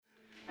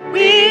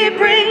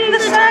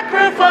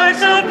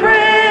sacrifice of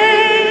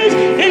praise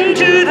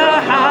into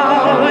the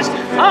house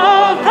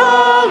of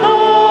the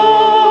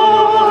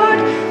Lord.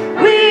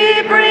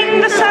 We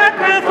bring the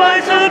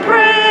sacrifice of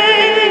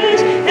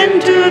praise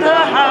into the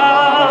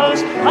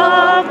house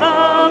of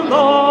the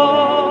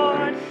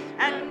Lord.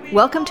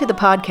 Welcome to the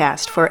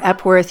podcast for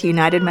Epworth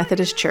United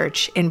Methodist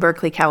Church in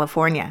Berkeley,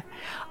 California.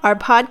 Our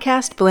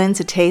podcast blends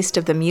a taste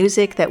of the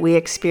music that we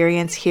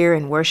experience here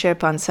in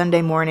worship on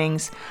Sunday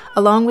mornings,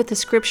 along with the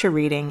scripture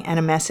reading and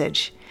a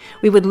message.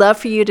 We would love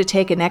for you to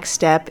take a next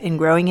step in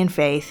growing in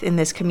faith in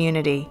this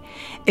community.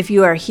 If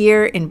you are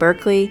here in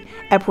Berkeley,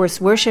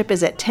 Epworth's worship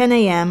is at 10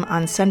 a.m.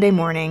 on Sunday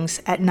mornings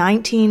at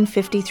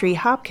 1953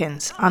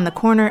 Hopkins on the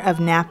corner of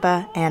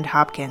Napa and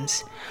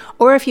Hopkins.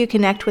 Or if you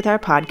connect with our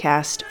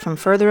podcast from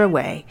further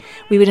away,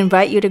 we would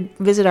invite you to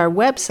visit our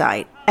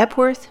website,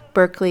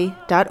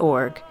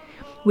 epworthberkeley.org.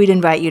 We'd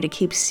invite you to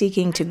keep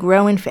seeking to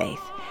grow in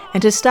faith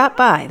and to stop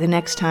by the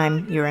next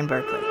time you're in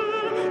Berkeley.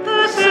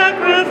 The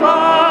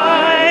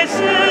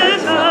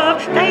sacrifices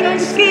of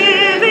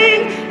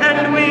thanksgiving,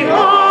 and we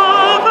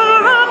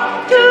offer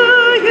up to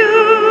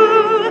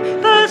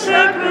you the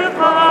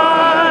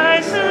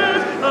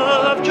sacrifices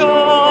of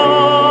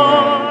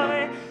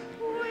joy.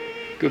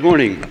 Good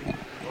morning.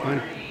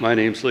 My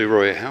name's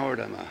Leroy Howard.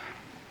 I'm a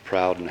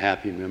proud and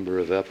happy member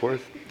of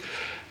Epworth,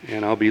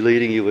 and I'll be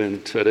leading you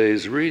in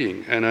today's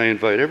reading. And I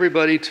invite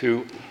everybody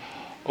to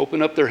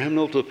open up their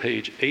hymnal to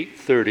page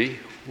 830.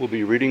 We'll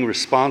be reading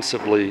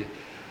responsively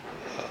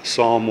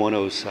Psalm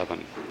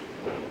 107.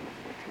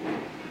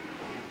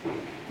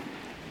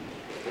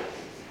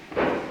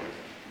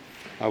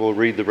 I will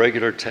read the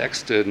regular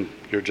text, and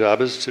your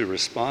job is to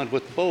respond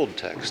with bold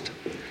text.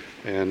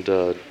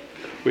 And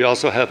we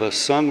also have a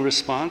sung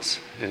response,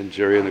 and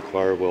Jerry and the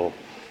choir will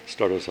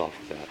start us off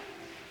with that.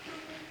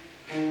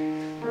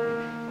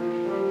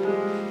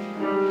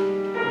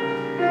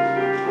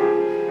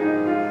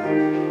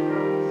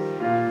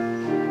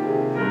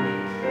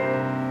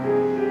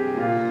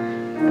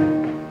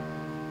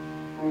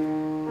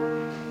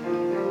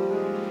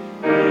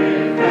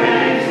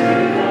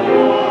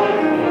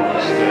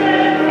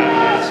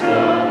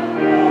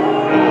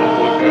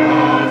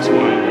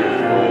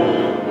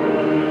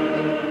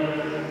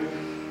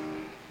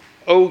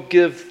 Oh,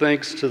 give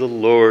thanks to the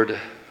Lord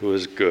who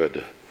is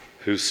good,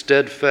 whose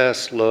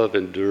steadfast love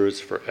endures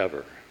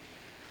forever.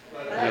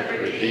 Let the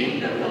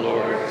redeemed of the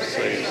Lord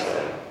say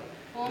so,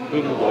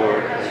 whom the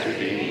Lord has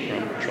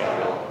redeemed from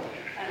trouble,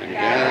 and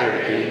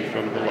gathered in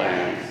from the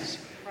lands,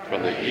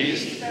 from the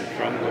east and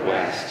from the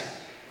west,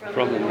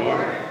 from the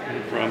north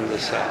and from the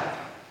south.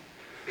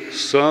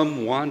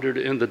 Some wandered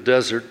in the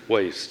desert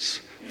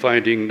wastes,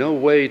 finding no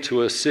way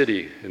to a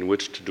city in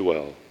which to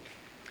dwell.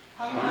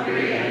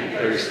 Hungry and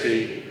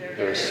thirsty,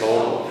 their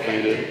soul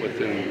fainted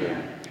within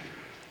them.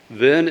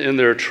 Then in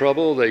their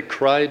trouble they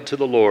cried to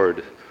the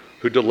Lord,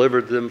 who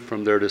delivered them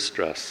from their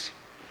distress,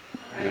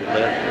 and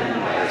led them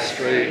by a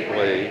straight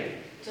way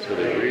till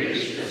they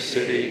reached a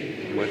city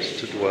in which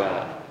to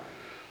dwell.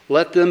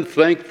 Let them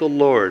thank the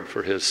Lord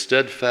for his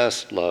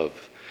steadfast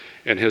love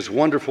and his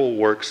wonderful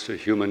works to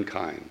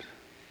humankind.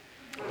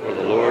 For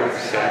the Lord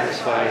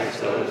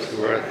satisfies those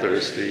who are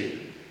thirsty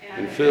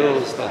and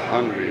fills the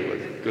hungry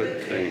with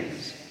good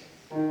things.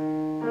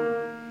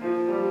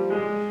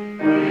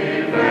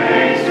 Give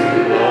thanks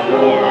to the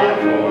Lord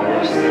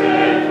for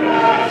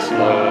steadfast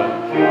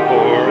love,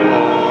 for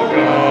all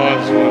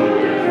God's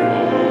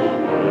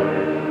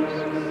wonderful works.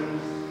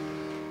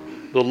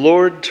 The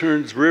Lord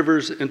turns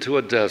rivers into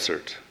a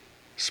desert,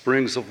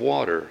 springs of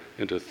water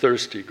into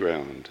thirsty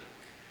ground,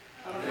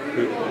 a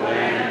fruitful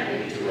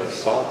land into a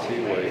salty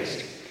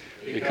waste,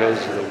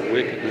 because of the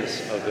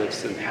wickedness of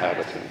its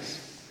inhabitants.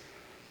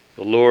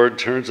 The Lord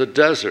turns a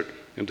desert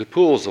into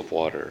pools of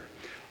water,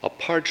 a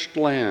parched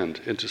land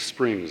into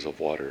springs of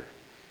water.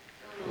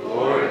 The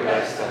Lord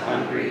lets the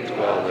hungry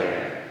dwell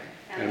there,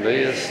 and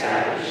they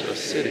establish a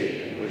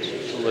city in which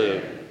to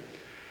live.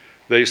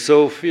 They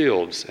sow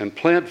fields and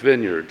plant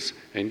vineyards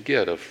and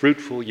get a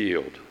fruitful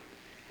yield.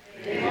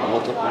 They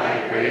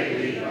multiply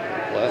greatly by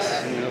the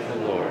blessing of the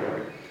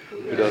Lord,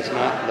 who does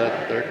not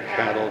let their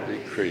cattle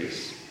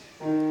decrease.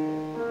 Give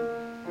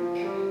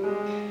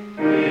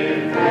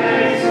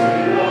thanks to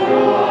the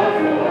Lord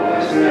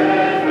for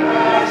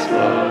steadfast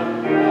love,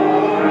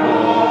 for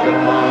all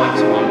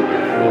God's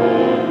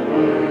wonderful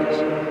works.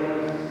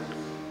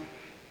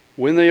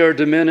 When they are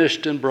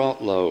diminished and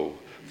brought low,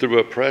 through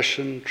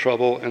oppression,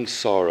 trouble, and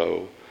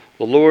sorrow,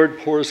 the Lord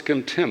pours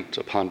contempt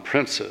upon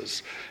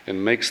princes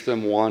and makes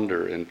them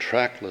wander in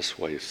trackless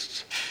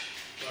wastes.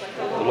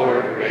 The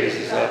Lord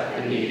raises up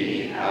the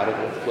needy out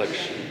of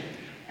affliction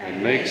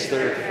and makes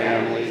their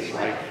families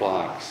like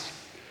flocks.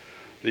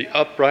 The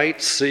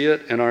upright see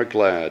it and are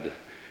glad,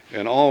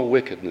 and all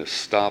wickedness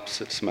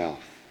stops its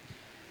mouth.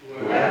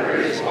 Whoever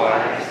is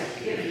wise,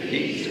 give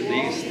heed to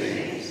these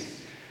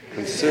things.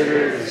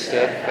 Consider the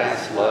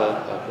steadfast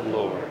love of the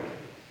Lord.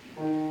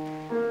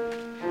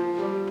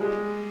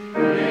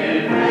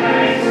 Give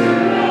thanks to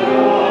the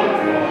Lord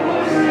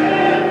for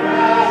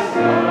steadfast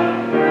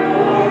love,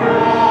 for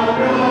all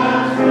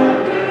God's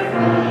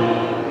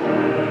wonderful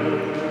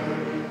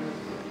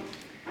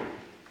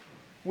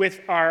with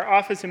our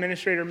office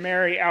administrator,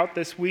 Mary, out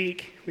this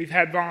week. We've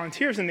had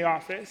volunteers in the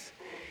office.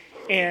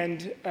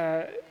 And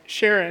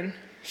Sharon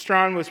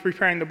Strawn was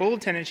preparing the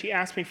bulletin, and she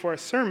asked me for a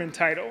sermon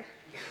title.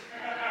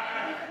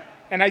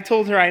 And I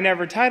told her I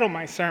never title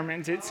my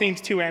sermons. It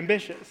seems too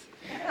ambitious.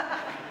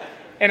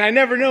 And I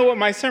never know what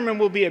my sermon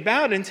will be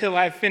about until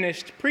I've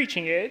finished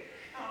preaching it.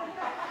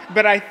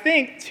 But I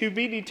think "To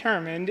Be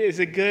Determined" is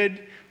a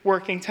good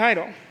working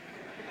title.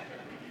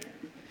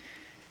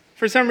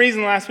 For some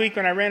reason last week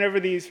when I read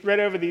over these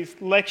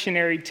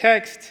lectionary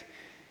texts,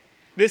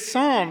 this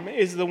psalm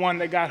is the one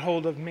that got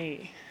hold of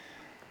me.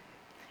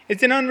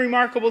 It's an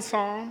unremarkable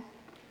psalm,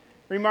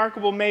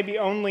 remarkable maybe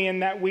only in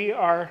that we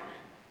are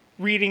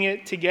reading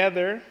it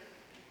together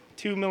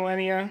 2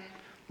 millennia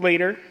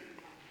later.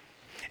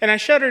 And I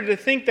shudder to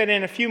think that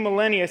in a few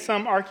millennia,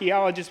 some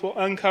archaeologists will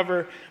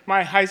uncover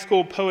my high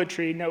school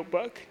poetry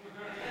notebook,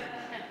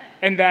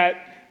 and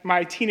that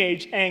my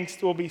teenage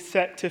angst will be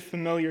set to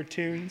familiar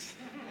tunes.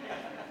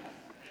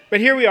 But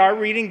here we are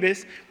reading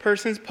this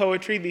person's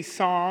poetry, these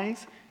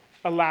songs,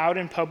 aloud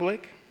in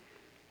public.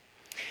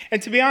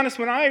 And to be honest,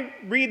 when I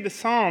read the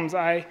Psalms,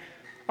 I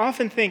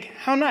often think,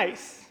 how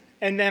nice,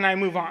 and then I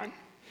move on.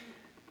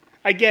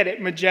 I get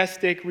it,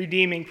 majestic,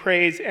 redeeming,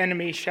 praise,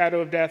 enemy,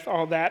 shadow of death,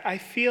 all that. I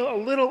feel a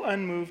little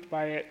unmoved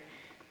by it.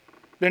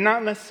 They're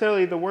not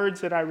necessarily the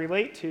words that I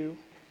relate to.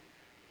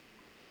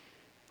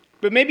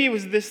 But maybe it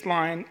was this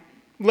line,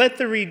 "Let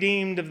the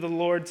redeemed of the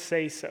Lord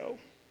say so."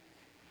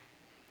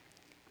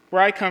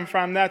 Where I come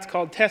from, that's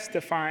called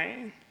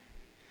testifying.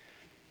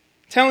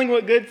 Telling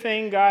what good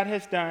thing God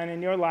has done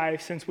in your life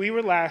since we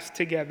were last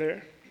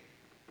together.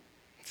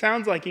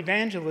 Sounds like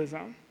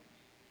evangelism.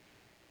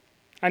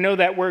 I know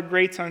that word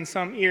grates on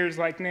some ears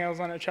like nails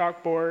on a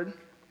chalkboard.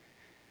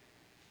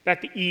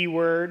 That the E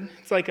word,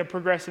 it's like a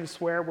progressive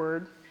swear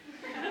word.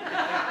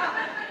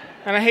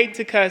 And I hate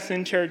to cuss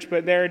in church,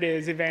 but there it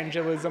is,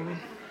 evangelism.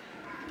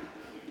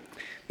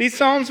 These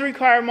Psalms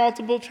require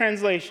multiple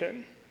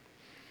translation.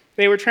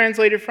 They were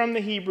translated from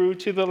the Hebrew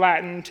to the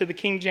Latin to the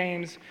King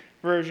James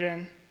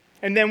Version.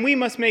 And then we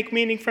must make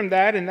meaning from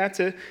that, and that's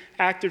an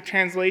act of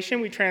translation.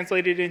 We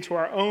translate it into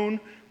our own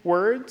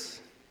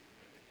words.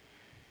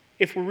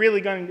 If we're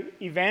really going to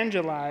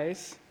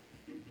evangelize,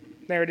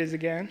 there it is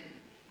again.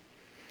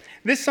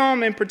 This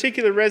psalm in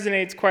particular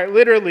resonates quite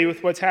literally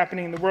with what's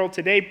happening in the world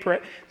today.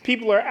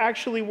 People are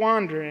actually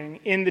wandering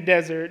in the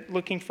desert,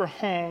 looking for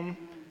home,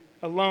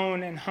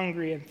 alone and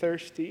hungry and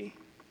thirsty.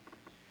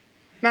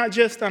 Not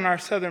just on our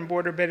southern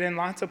border, but in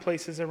lots of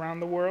places around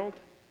the world.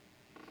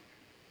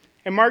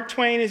 And Mark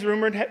Twain is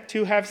rumored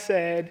to have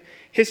said,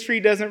 "History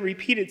doesn't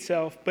repeat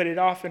itself, but it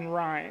often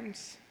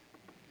rhymes."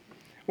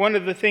 One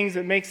of the things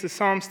that makes the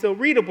psalm still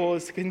readable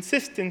is the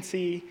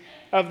consistency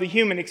of the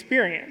human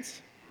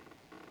experience.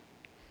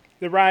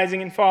 The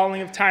rising and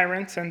falling of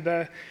tyrants and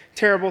the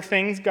terrible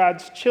things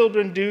God's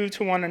children do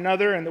to one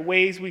another and the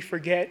ways we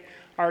forget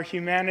our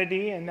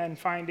humanity and then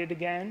find it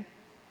again.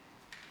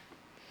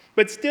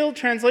 But still,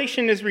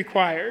 translation is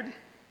required.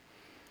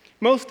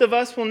 Most of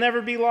us will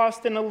never be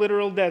lost in a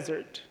literal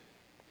desert.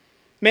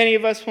 Many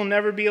of us will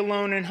never be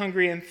alone and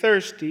hungry and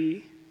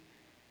thirsty.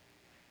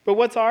 But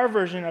what's our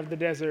version of the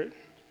desert?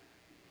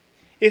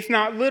 If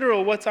not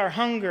literal, what's our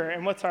hunger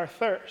and what's our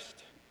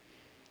thirst?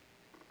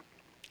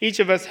 Each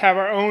of us have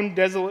our own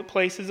desolate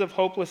places of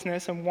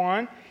hopelessness and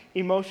want,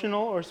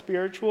 emotional or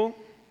spiritual,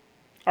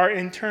 our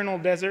internal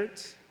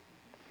deserts.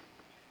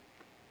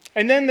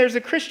 And then there's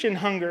a Christian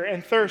hunger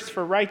and thirst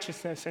for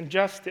righteousness and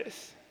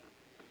justice.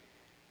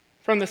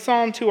 From the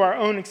psalm to our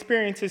own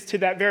experiences to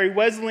that very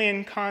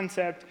Wesleyan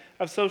concept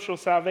of social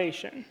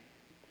salvation,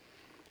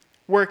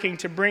 working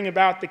to bring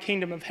about the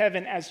kingdom of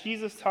heaven as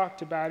Jesus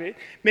talked about it,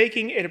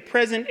 making it a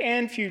present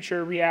and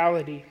future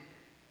reality.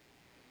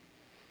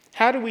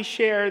 How do we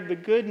share the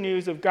good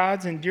news of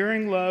God's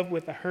enduring love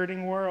with a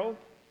hurting world?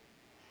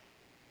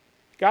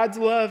 God's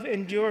love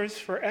endures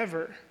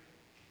forever.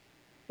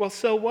 Well,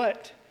 so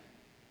what?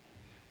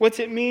 What's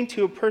it mean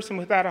to a person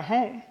without a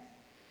home?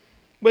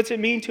 What's it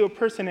mean to a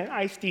person in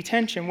ICE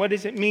detention? What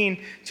does it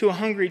mean to a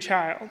hungry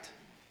child?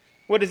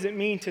 What does it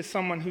mean to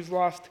someone who's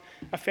lost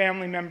a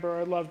family member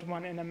or a loved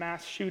one in a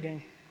mass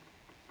shooting?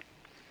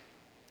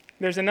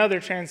 There's another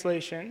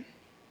translation,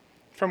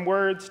 from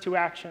words to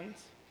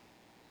actions.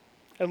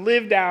 A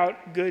lived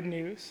out good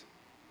news.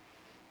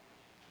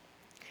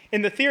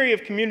 In the theory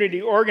of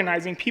community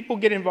organizing, people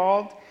get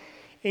involved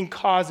in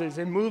causes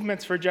and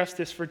movements for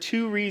justice for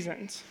two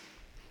reasons: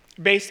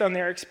 based on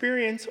their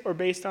experience or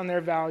based on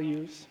their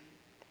values.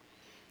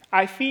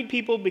 I feed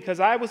people because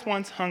I was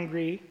once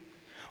hungry,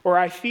 or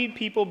I feed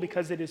people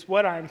because it is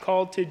what I am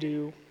called to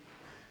do.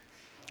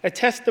 A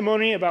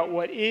testimony about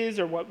what is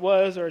or what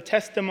was, or a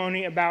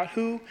testimony about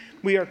who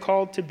we are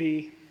called to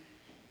be.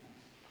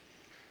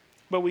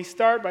 But we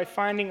start by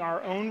finding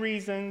our own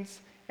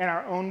reasons and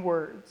our own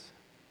words.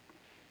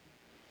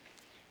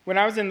 When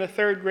I was in the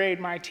 3rd grade,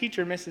 my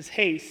teacher, Mrs.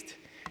 Haste,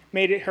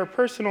 made it her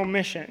personal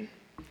mission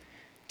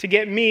to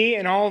get me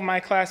and all of my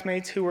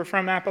classmates who were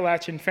from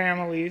Appalachian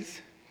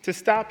families to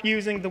stop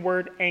using the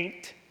word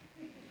ain't.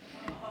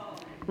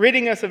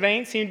 Ridding us of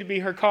ain't seemed to be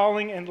her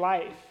calling in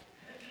life.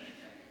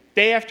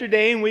 Day after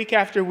day and week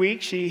after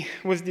week, she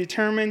was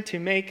determined to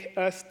make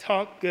us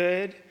talk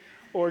good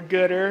or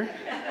gooder.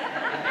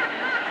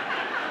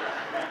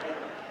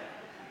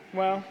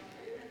 Well,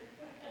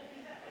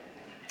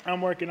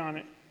 I'm working on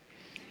it.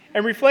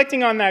 And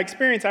reflecting on that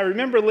experience, I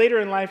remember later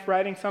in life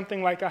writing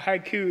something like a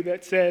haiku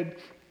that said,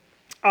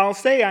 "I'll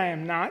say I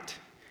am not,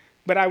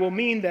 but I will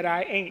mean that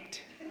I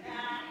ain't."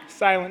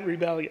 Silent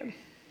rebellion.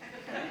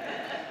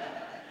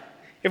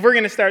 If we're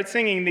going to start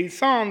singing these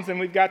psalms, then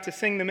we've got to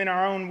sing them in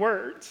our own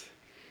words.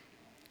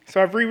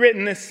 So I've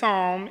rewritten this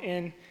psalm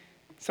in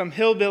some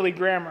hillbilly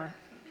grammar.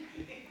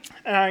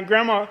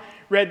 Grandma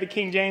read the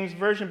King James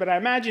Version, but I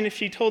imagine if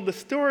she told the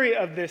story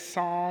of this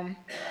psalm,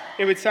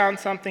 it would sound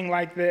something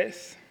like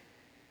this.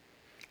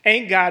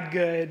 Ain't God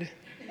good?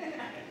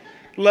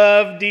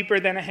 Love deeper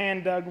than a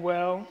hand dug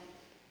well.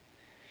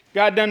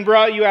 God done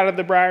brought you out of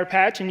the briar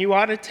patch, and you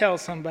ought to tell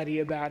somebody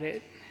about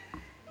it.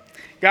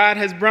 God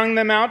has brung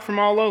them out from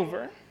all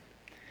over.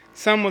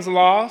 Some was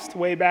lost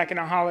way back in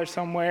a holler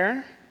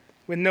somewhere,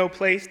 with no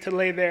place to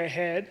lay their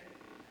head.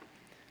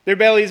 Their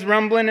bellies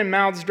rumbling and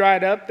mouths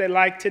dried up, they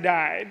like to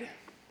died.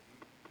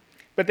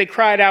 But they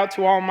cried out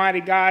to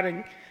Almighty God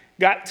and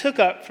got took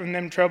up from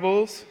them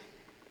troubles,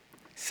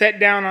 sat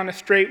down on a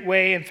straight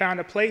way and found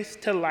a place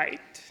to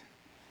light.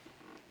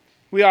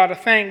 We ought to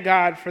thank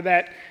God for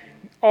that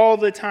all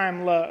the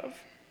time love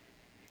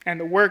and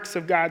the works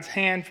of God's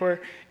hand, for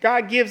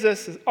God gives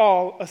us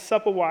all a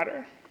sup of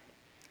water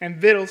and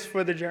victuals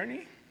for the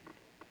journey.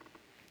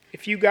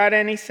 If you got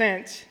any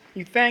sense,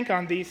 you think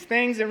on these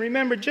things and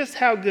remember just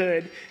how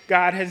good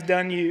God has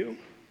done you.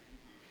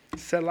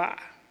 Selah.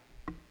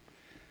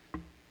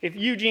 If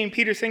Eugene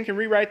Peterson can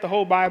rewrite the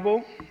whole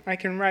Bible, I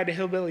can write a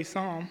hillbilly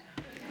psalm.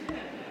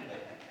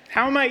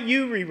 How might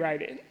you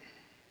rewrite it?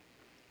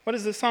 What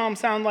does the psalm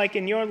sound like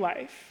in your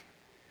life?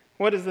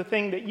 What is the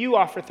thing that you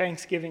offer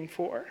thanksgiving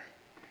for?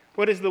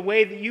 What is the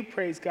way that you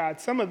praise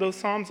God? Some of those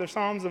psalms are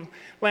psalms of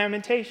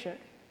lamentation.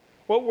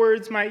 What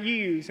words might you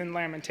use in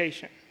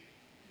lamentation?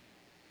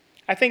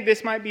 I think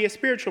this might be a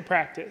spiritual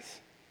practice,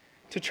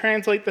 to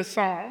translate the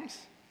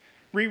psalms,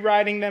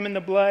 rewriting them in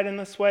the blood and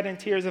the sweat and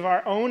tears of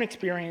our own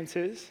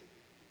experiences,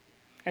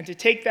 and to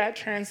take that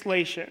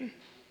translation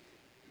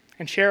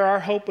and share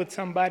our hope with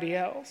somebody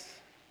else.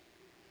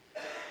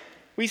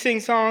 We sing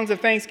songs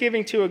of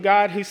thanksgiving to a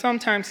God who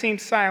sometimes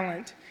seems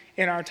silent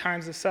in our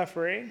times of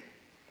suffering.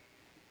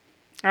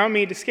 I don't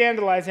mean to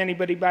scandalize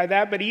anybody by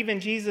that, but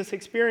even Jesus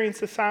experienced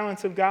the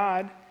silence of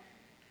God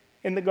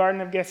in the Garden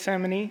of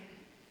Gethsemane.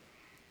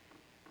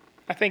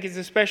 I think it's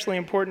especially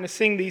important to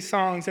sing these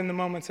songs in the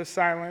moments of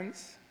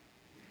silence.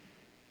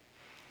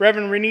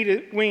 Reverend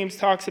Renita Weems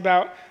talks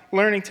about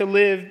learning to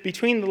live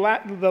between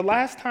the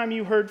last time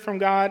you heard from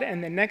God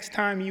and the next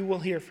time you will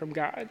hear from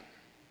God.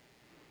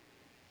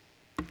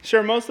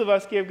 Sure, most of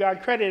us give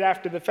God credit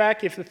after the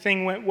fact if the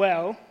thing went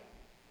well.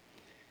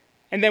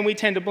 And then we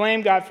tend to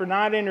blame God for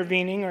not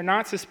intervening or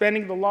not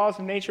suspending the laws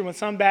of nature when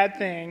some bad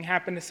thing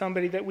happened to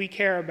somebody that we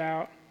care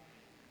about.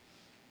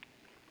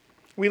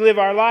 We live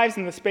our lives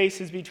in the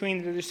spaces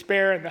between the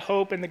despair and the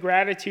hope and the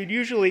gratitude,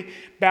 usually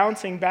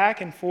bouncing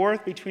back and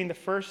forth between the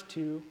first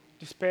two,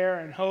 despair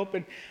and hope,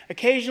 and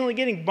occasionally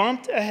getting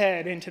bumped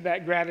ahead into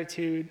that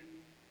gratitude,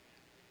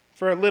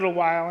 for a little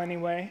while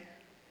anyway.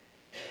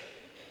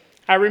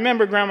 I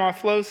remember Grandma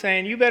Flo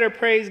saying, "You better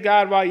praise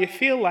God while you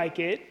feel like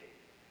it,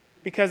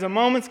 because a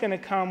moment's going to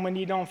come when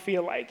you don't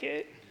feel like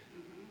it."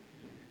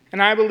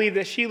 And I believe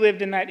that she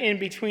lived in that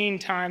in-between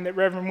time that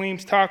Reverend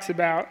Weems talks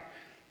about.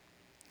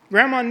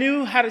 Grandma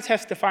knew how to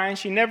testify, and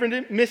she never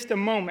missed a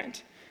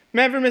moment,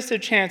 never missed a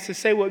chance to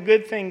say what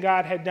good thing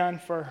God had done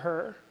for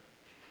her.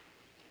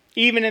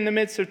 Even in the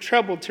midst of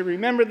trouble, to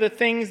remember the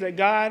things that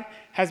God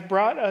has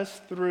brought us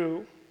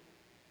through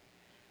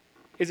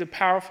is a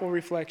powerful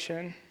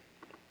reflection.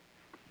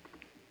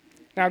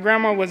 Now,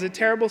 Grandma was a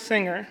terrible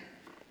singer.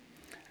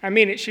 I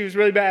mean it, she was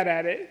really bad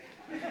at it.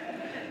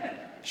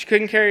 She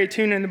couldn't carry a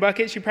tune in the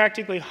bucket. She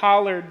practically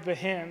hollered the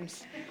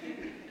hymns.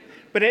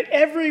 But at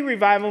every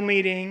revival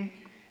meeting,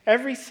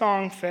 every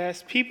song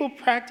fest, people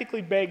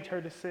practically begged her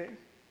to sing.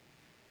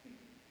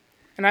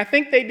 And I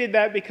think they did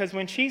that because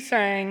when she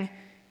sang,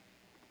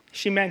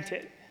 she meant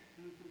it.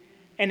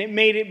 And it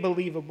made it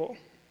believable.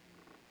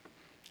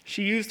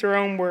 She used her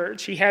own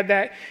words. She had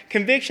that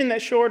conviction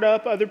that shored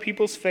up other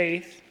people's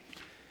faith.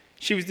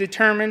 She was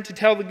determined to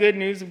tell the good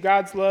news of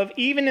God's love,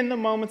 even in the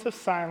moments of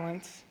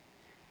silence,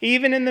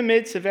 even in the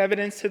midst of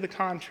evidence to the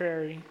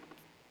contrary,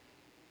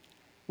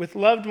 with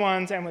loved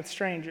ones and with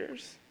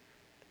strangers.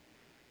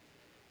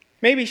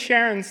 Maybe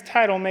Sharon's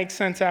title makes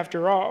sense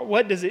after all.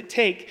 What does it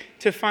take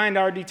to find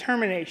our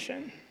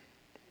determination?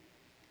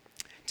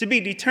 To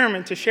be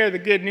determined to share the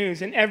good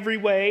news in every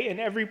way, in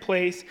every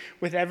place,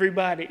 with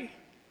everybody.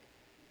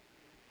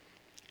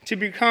 To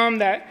become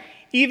that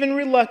even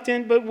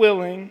reluctant but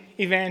willing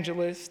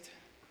evangelist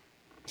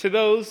to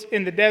those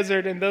in the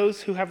desert and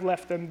those who have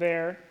left them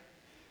there,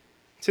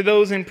 to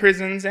those in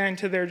prisons and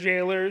to their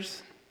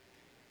jailers,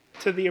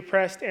 to the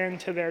oppressed and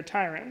to their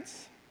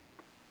tyrants.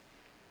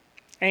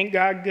 Ain't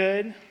God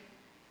good?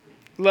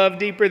 Love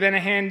deeper than a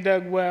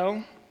hand-dug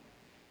well.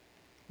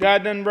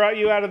 God done brought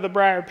you out of the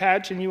briar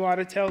patch, and you ought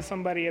to tell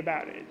somebody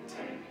about it.